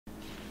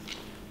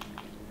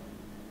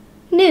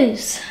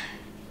News.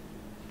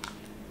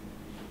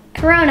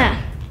 Corona.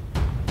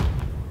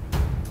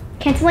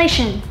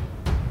 Cancellation.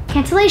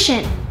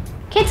 Cancellation.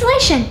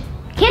 Cancellation.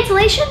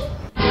 Cancellation.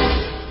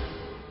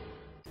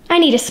 I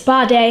need a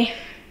spa day.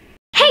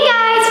 Hey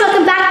guys,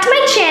 welcome back to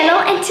my channel,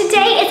 and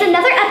today is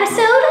another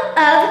episode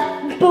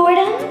of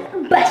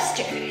Boredom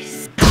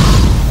Busters.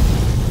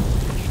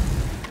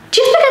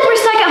 Just because we're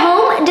stuck at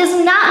home does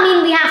not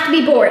mean we have to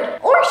be bored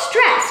or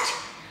stressed.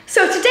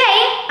 So today,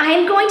 I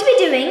am going to be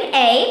doing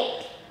a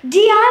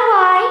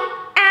DIY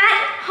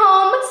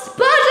at-home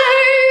spa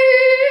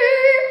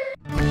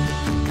day.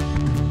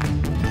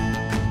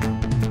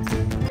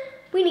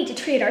 We need to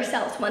treat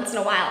ourselves once in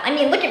a while. I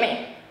mean, look at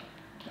me.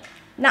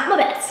 Not my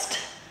best.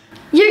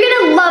 You're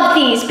gonna love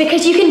these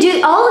because you can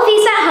do all of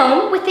these at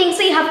home with things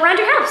that you have around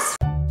your house.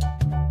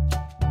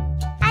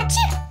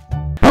 Achoo!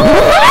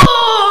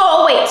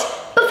 Oh, wait.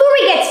 Before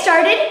we get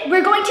started,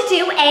 we're going to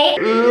do a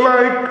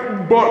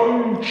like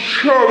button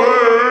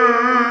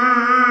challenge.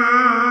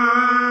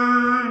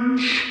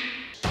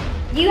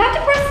 You have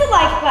to press the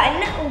like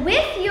button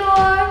with your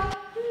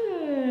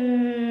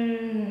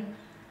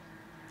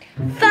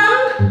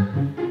thumb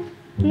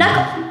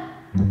knuckle.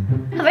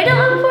 Have I done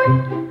that before?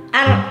 I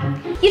don't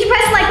know. You have to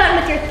press the like button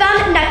with your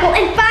thumb knuckle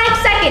in 5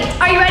 seconds.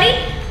 Are you ready?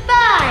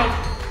 5,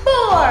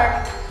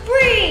 4,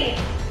 3,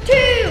 2,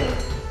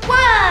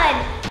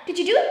 1. Did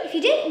you do it? If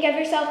you did, give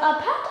yourself a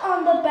pat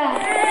on the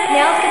back.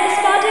 Now let's get the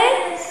spa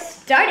day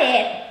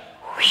started.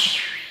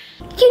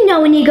 You know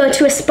when you go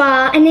to a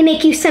spa and they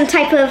make you some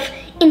type of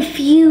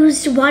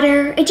infused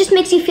water, it just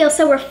makes you feel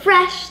so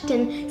refreshed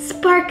and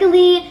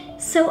sparkly.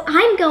 So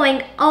I'm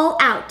going all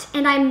out,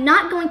 and I'm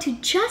not going to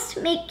just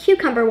make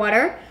cucumber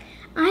water.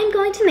 I'm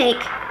going to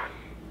make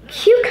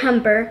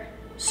cucumber,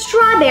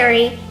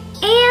 strawberry,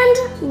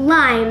 and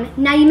lime.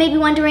 Now you may be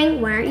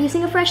wondering, why aren't you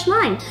using a fresh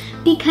lime?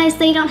 Because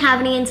they don't have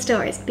any in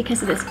stores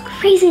because of this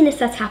craziness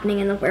that's happening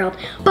in the world.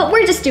 But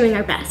we're just doing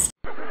our best.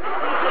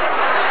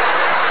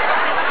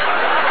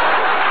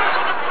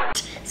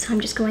 So I'm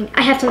just going,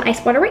 I have some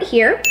ice water right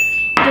here.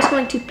 I'm just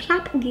going to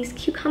plop these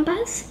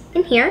cucumbers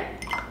in here.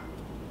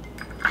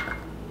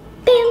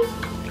 Bam.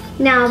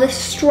 Now the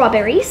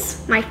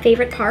strawberries, my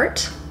favorite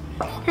part.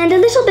 And a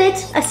little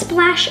bit, a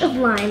splash of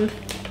lime.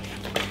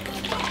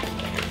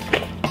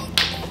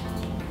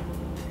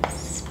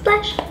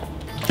 Splash.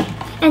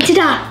 And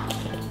ta-da!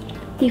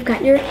 You've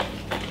got your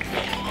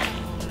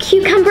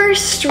cucumber,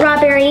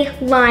 strawberry,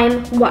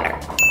 lime water.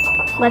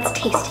 Let's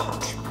taste it.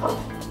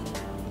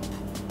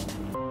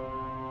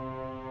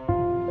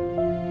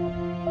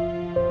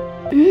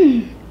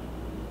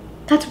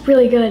 That's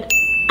really good.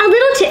 A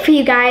little tip for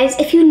you guys,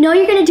 if you know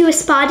you're gonna do a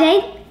spa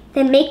day,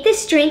 then make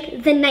this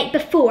drink the night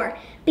before,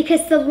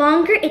 because the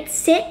longer it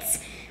sits,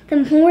 the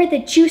more the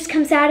juice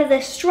comes out of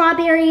the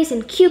strawberries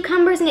and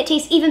cucumbers, and it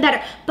tastes even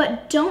better.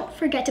 But don't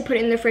forget to put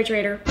it in the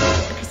refrigerator,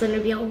 because then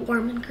it'll be all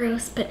warm and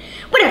gross, but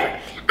whatever.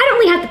 I don't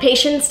really have the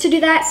patience to do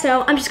that,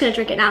 so I'm just gonna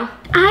drink it now.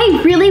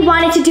 I really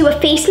wanted to do a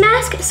face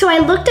mask, so I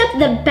looked up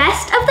the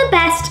best of the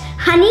best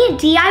honey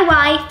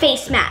DIY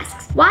face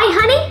masks. Why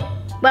honey?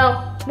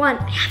 Well, 1,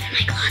 I have it in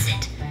my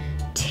closet.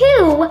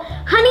 2,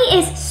 honey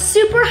is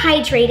super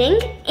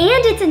hydrating,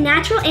 and it's a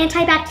natural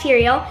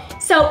antibacterial,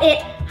 so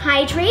it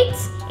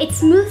hydrates, it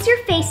smooths your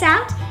face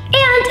out,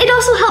 and it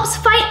also helps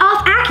fight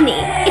off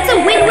acne. It's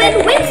a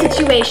win-win-win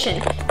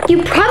situation.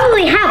 You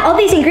probably have all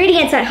these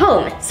ingredients at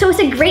home, so it's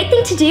a great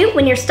thing to do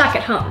when you're stuck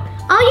at home.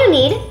 All you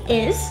need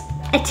is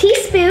a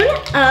teaspoon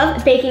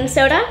of baking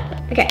soda,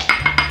 okay,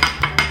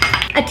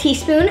 a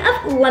teaspoon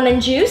of lemon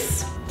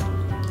juice,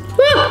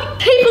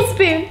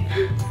 tablespoon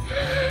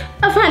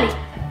of honey.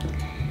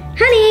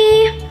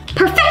 Honey,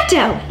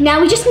 perfecto.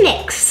 Now we just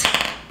mix.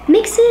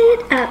 Mix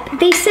it up.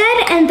 They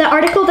said in the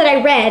article that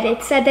I read,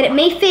 it said that it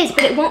may fizz,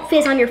 but it won't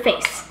fizz on your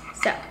face.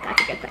 So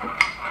that's a good thing.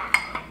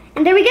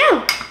 And there we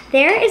go.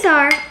 There is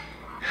our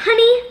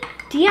honey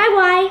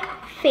DIY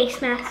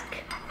face mask.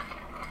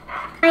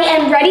 I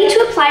am ready to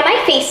apply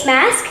my face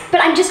mask,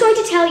 but I'm just going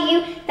to tell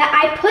you that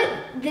I put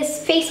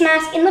this face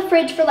mask in the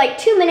fridge for like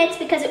 2 minutes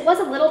because it was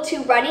a little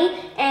too runny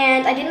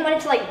and I didn't want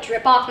it to like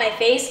drip off my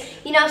face.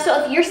 You know,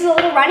 so if yours is a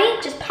little runny,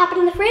 just pop it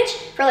in the fridge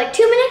for like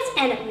 2 minutes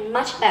and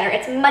much better.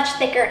 It's much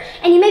thicker.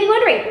 And you may be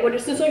wondering, what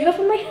is this I have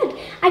on my head?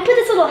 I put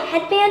this little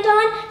headband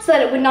on so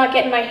that it would not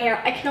get in my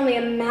hair. I can only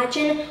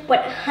imagine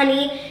what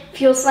honey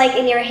feels like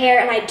in your hair,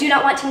 and I do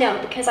not want to know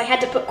because I had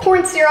to put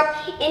corn syrup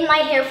in my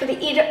hair for the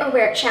Eat It or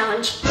Wear It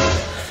challenge.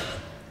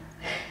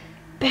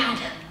 Bad.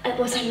 It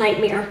was a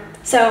nightmare.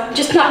 So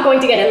just not going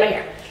to get in my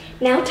hair.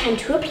 Now time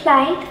to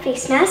apply the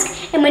face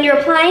mask. And when you're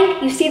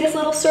applying, you see this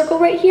little circle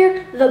right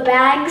here? The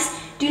bags.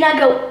 Do not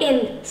go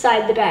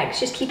inside the bags.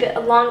 Just keep it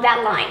along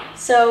that line.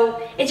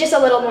 So it's just a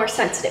little more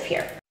sensitive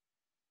here.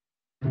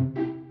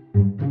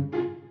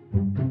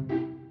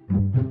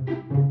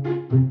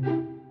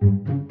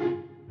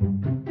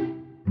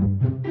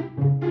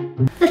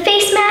 The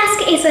face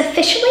mask is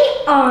officially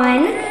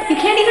on. You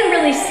can't even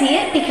really see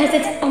it because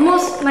it's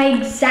almost my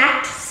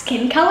exact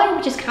skin color,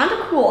 which is kind of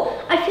cool.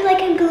 I feel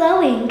like I'm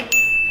glowing.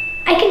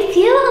 I can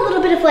feel a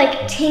little bit of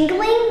like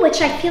tingling,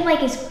 which I feel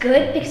like is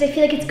good because I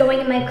feel like it's going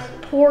in my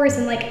pores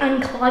and like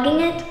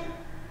unclogging it.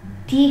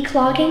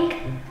 Declogging.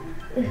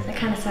 Ugh, that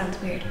kind of sounds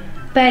weird.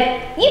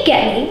 But you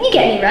get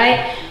me,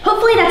 right?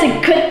 Hopefully that's a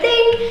good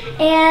thing,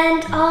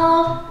 and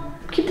I'll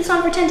keep this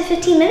on for 10 to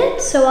 15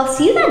 minutes, so I'll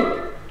see you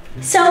then.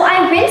 So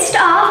I rinsed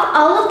off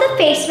all of the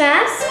face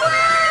masks,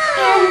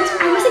 and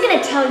I wasn't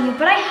gonna tell you,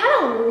 but I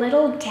had a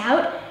little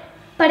doubt,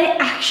 but it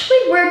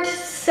actually worked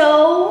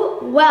so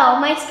well.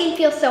 My skin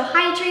feels so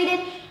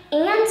hydrated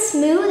and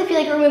smooth. I feel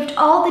like it removed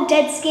all the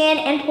dead skin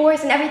and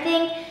pores and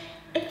everything.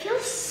 It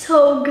feels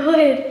so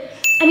good.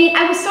 I mean,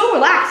 I was so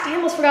relaxed, I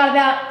almost forgot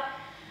about.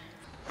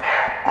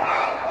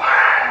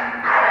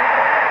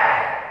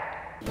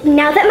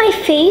 Now that my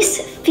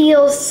face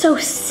feels so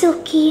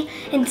silky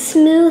and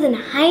smooth and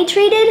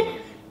hydrated,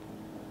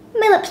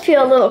 my lips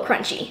feel a little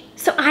crunchy.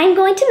 So I'm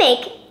going to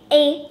make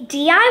a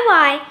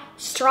DIY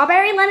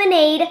strawberry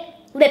lemonade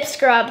lip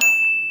scrub.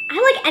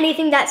 I like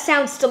anything that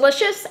sounds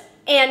delicious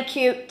and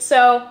cute,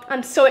 so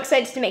I'm so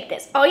excited to make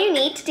this. All you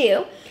need to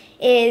do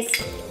is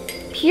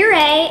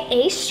puree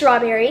a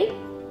strawberry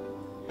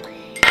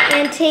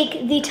and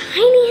take the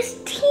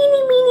tiniest,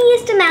 teeny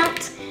weeniest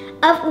amount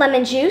of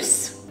lemon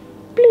juice.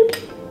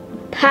 Bloop.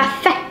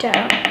 Perfecto.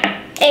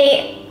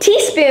 A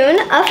teaspoon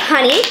of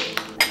honey.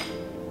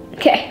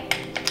 Okay,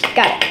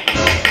 got it.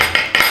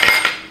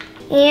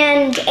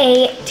 And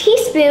a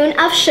teaspoon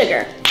of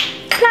sugar.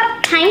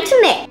 Plop, time to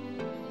mix.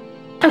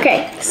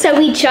 Okay, so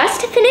we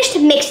just finished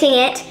mixing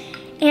it,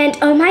 and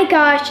oh my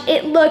gosh,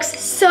 it looks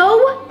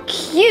so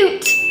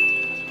cute.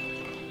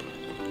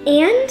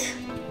 And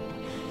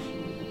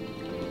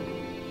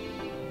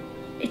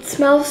it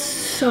smells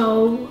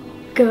so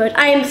good.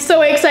 I am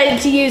so excited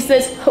to use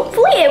this.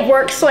 Hopefully it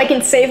works so I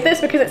can save this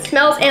because it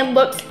smells and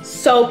looks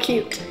so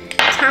cute.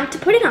 Time to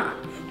put it on.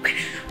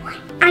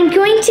 I'm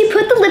going to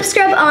put the lip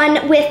scrub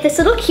on with this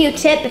little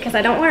Q-tip because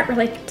I don't want it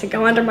really to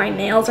go under my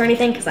nails or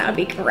anything because that would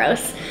be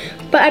gross.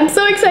 But I'm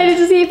so excited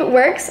to see if it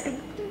works.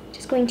 I'm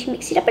just going to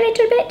mix it up a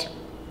little bit.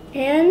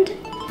 And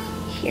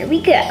here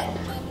we go.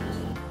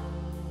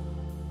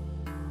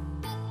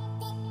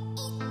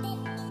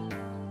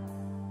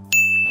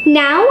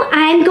 Now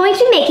I'm going to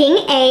be making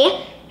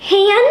a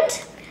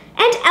hand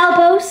and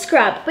elbow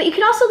scrub, but you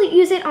could also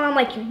use it on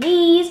like your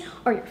knees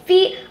or your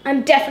feet.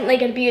 I'm definitely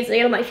going to be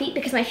using it on my feet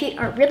because my feet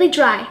are really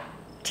dry.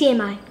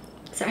 TMI,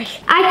 sorry.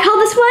 I call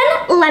this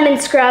one lemon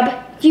scrub.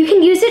 You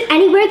can use it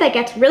anywhere that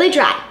gets really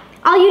dry.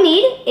 All you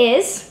need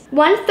is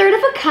 1/3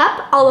 of a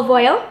cup olive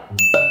oil,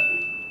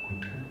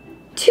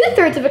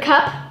 2/3 of a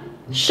cup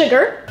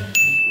sugar.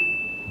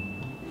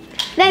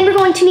 Then we're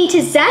going to need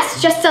to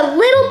zest just a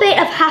little bit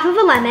of half of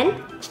a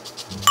lemon.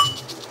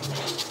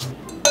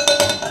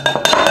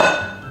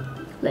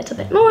 A little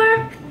bit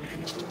more.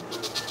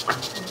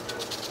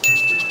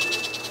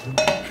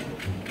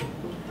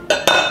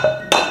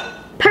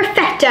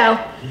 Perfecto.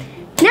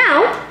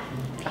 Now,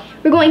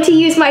 we're going to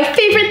use my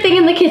favorite thing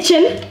in the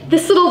kitchen,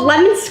 this little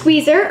lemon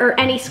squeezer, or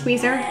any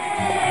squeezer.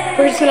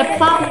 We're just gonna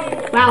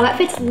plop. Wow, that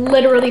fits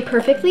literally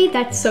perfectly.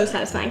 That's so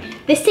satisfying.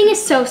 This thing is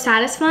so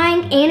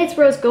satisfying, and it's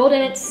rose gold,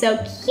 and it's so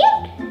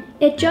cute.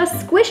 It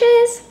just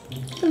squishes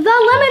the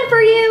lemon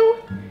for you.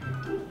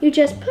 You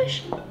just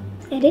push,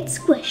 and it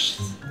squishes.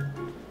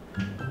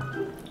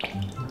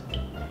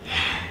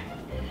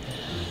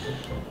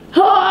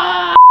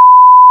 I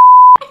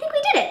think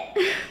we did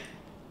it.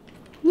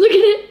 Look at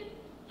it.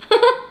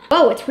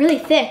 Oh, it's really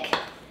thick.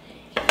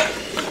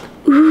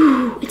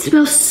 Ooh, it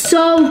smells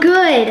so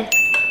good.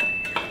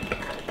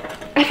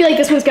 I feel like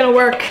this one's gonna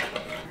work.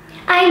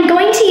 I'm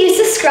going to use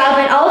the scrub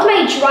in all of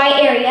my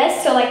dry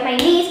areas, so like my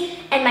knees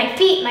and my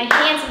feet, my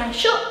hands and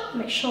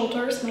my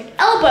shoulders, my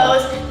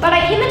elbows, but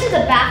I came into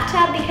the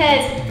bathtub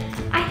because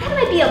I thought it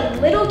might be a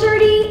little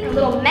dirty, a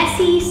little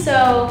messy,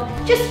 so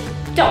just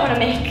don't want to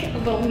make a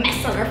little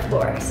mess on our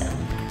floor. So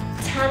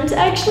time to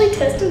actually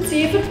test and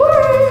see if it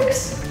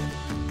works.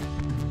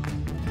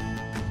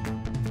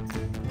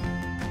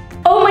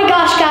 Oh my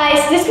gosh,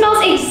 guys, this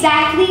smells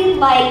exactly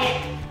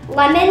like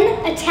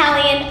lemon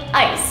Italian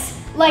ice.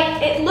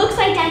 Like, it looks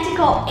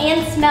identical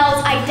and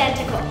smells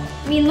identical.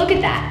 I mean, look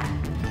at that.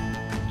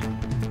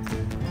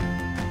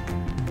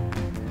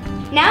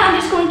 Now I'm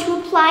just going to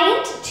apply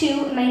it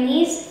to my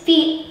knees,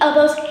 feet,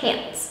 elbows,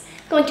 hands.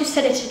 I'm going to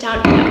set it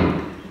down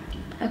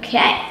here.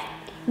 Okay.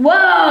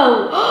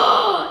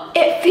 Whoa!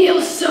 It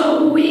feels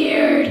so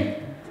weird.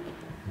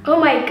 Oh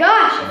my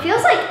gosh, it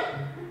feels like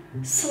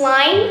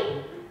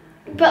slime,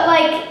 but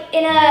like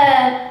in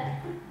a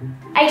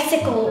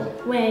icicle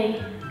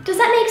way. Does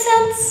that make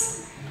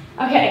sense?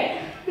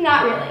 Okay,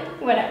 not really,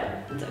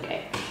 whatever, it's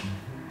okay.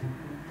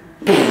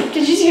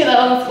 Did you hear that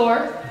on the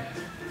floor?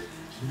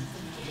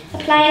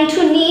 Applying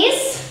to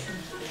knees.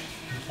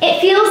 It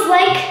feels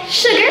like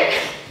sugar.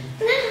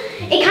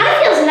 It kind of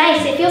feels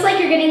nice. It feels like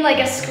you're getting like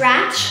a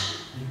scratch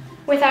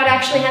without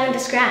actually having to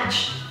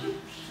scratch.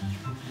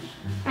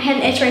 I had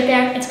an itch right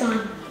there, it's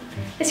gone.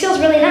 This feels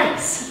really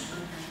nice.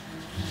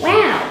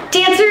 Wow,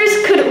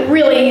 dancers could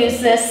really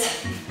use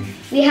this.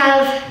 We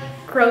have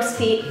gross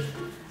feet.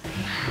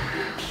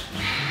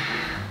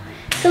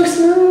 So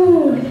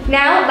smooth.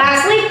 Now,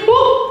 lastly,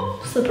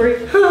 whoa,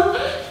 slippery,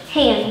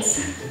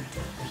 hands.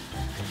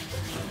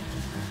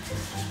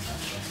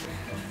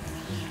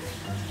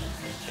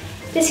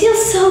 This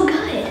feels so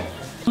good.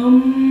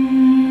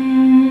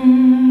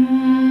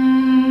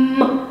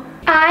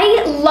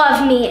 I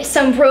love me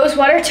some rose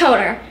water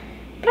toner.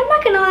 But I'm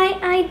not gonna lie,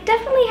 I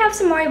definitely have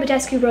some Mario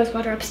Badescu rose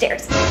water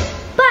upstairs.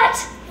 But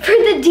for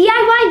the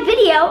DIY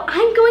video,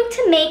 I'm going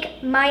to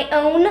make my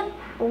own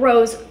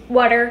rose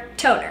water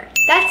toner.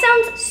 That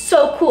sounds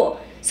so cool.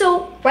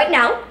 So right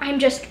now, I'm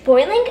just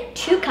boiling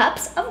 2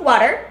 cups of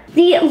water.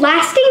 The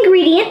last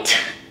ingredient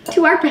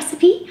to our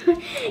recipe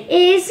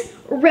is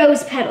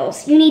rose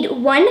petals. You need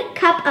 1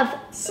 cup of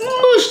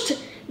smooshed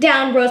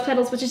down rose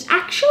petals, which is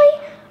actually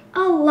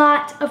a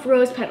lot of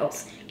rose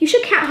petals. You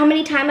should count how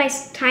many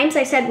times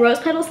I said rose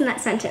petals in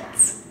that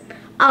sentence.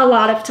 A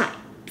lot of times.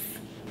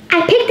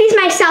 I picked these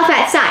myself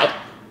outside.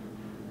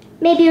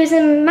 Maybe it was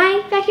in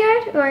my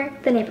backyard or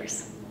the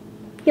neighbor's.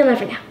 You'll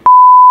never know.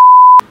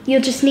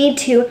 You'll just need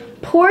to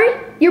pour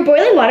your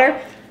boiling water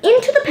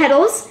into the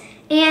petals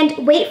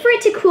and wait for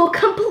it to cool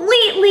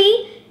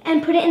completely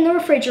and put it in the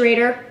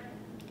refrigerator.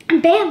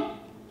 And bam,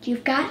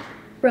 you've got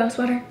rose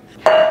water.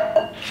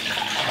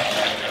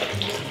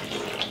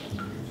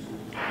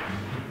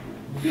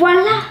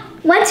 Voila!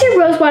 Once your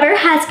rose water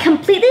has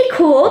completely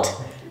cooled,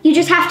 you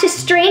just have to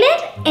strain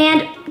it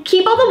and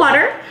keep all the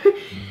water.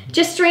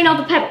 Just strain all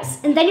the petals.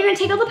 And then you're gonna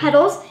take all the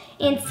petals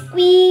and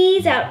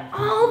squeeze out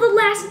all the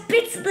last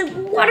bits of the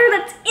water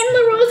that's in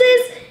the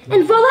roses.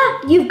 And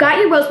voila, you've got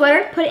your rose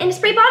water. Put it in a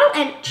spray bottle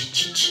and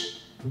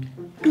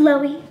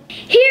glowy.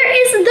 Here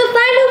is the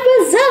final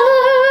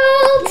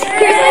result.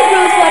 Here's my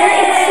rose water.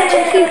 It's such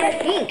a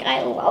cute pink.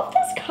 I love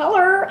this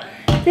color.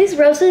 These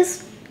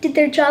roses did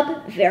their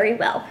job very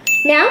well.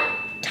 Now,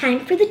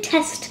 time for the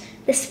test,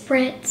 the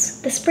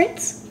spritz. The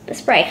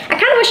spray. I kind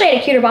of wish I had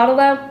a cuter bottle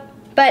though,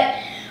 but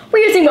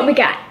we're using what we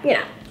got, you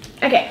know.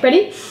 Okay,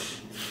 ready?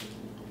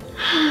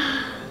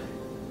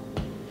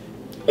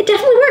 It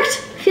definitely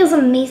worked. Feels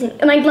amazing.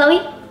 Am I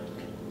glowy?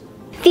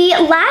 The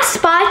last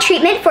spa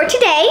treatment for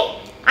today,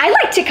 I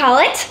like to call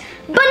it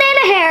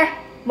banana hair.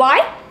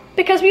 Why?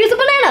 Because we use a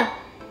banana.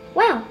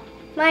 Wow,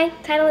 my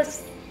title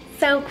is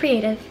so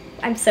creative.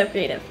 I'm so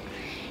creative.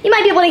 You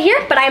might be able to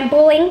hear, but I'm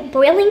boiling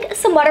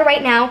some water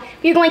right now.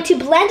 We're going to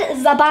blend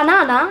the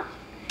banana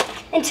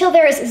until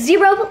there is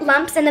 0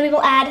 lumps, and then we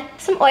will add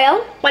some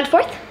oil,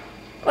 1/4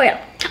 oil.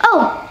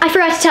 Oh, I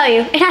forgot to tell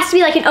you, it has to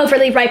be like an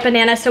overly ripe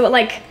banana so it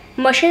like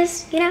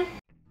mushes, you know?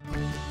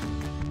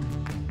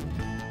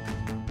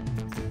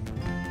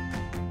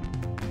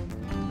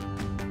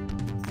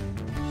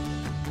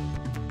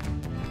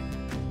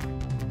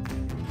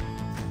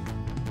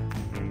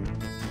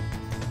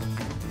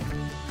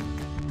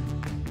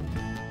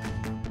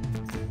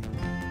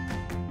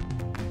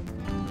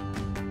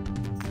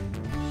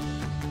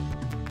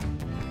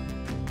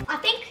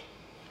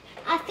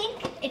 I think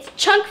it's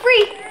chunk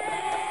free.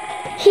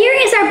 Here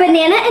is our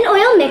banana and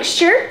oil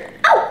mixture.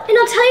 Oh, and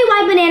I'll tell you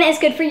why banana is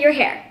good for your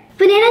hair.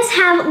 Bananas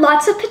have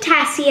lots of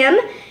potassium,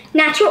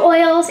 natural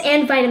oils,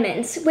 and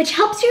vitamins, which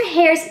helps your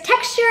hair's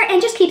texture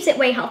and just keeps it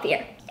way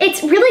healthier.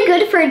 It's really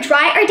good for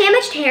dry or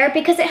damaged hair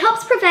because it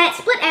helps prevent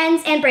split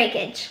ends and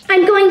breakage.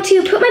 I'm going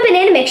to put my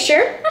banana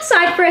mixture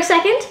aside for a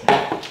second,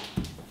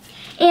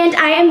 and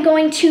I am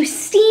going to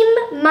steam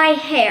my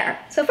hair.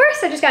 So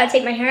first, I just gotta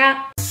take my hair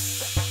out.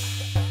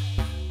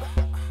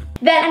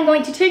 Then I'm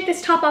going to take this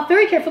top off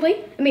very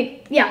carefully. I mean,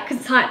 yeah, because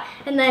it's hot.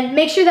 And then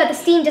make sure that the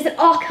steam doesn't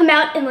all come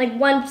out in like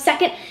 1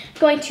 second. I'm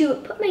going to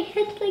put my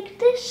head like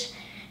this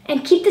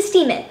and keep the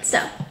steam in. So,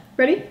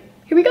 ready?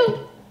 Here we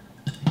go.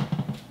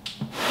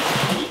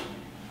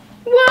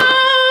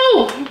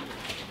 Whoa!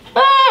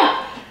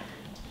 Ah!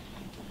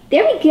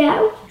 There we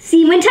go. See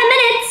you in 10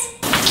 minutes.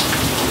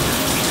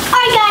 All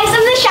right, guys,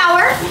 I'm in the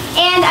shower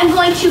and I'm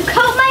going to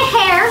coat my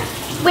hair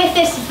with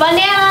this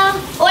banana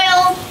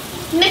oil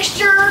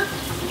mixture,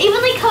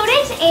 evenly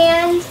coated,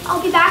 and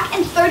I'll be back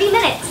in 30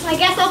 minutes. I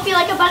guess I'll feel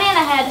like a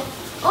banana head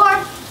or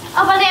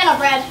a banana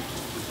bread.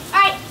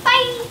 All right,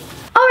 bye.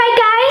 All right,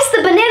 guys,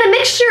 the banana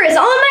mixture is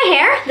all in my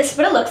hair. This is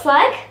what it looks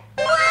like.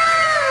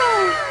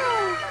 Wow.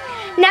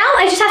 Now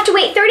I just have to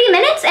wait 30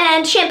 minutes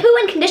and shampoo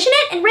and condition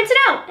it and rinse it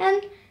out.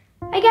 And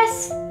I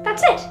guess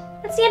that's it.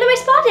 That's the end of my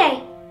spa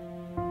day.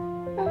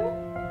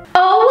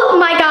 Oh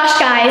my gosh,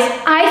 guys.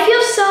 I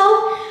feel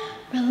so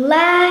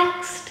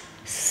relaxed,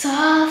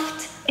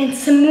 soft, and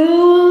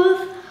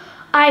smooth.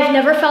 I've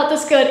never felt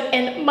this good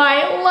in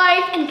my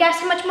life. And guess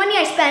how much money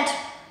I spent?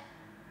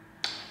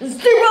 $0.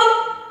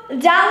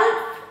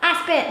 I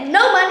spent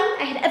no money.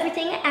 I had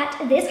everything at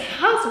this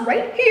house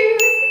right here.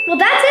 Well,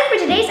 that's it for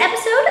today's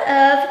episode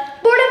of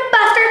Boredom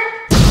Busters.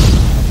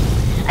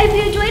 I hope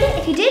you enjoyed it.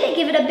 If you did,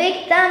 give it a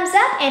big thumbs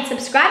up and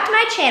subscribe to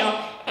my channel.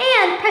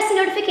 And press the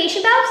notification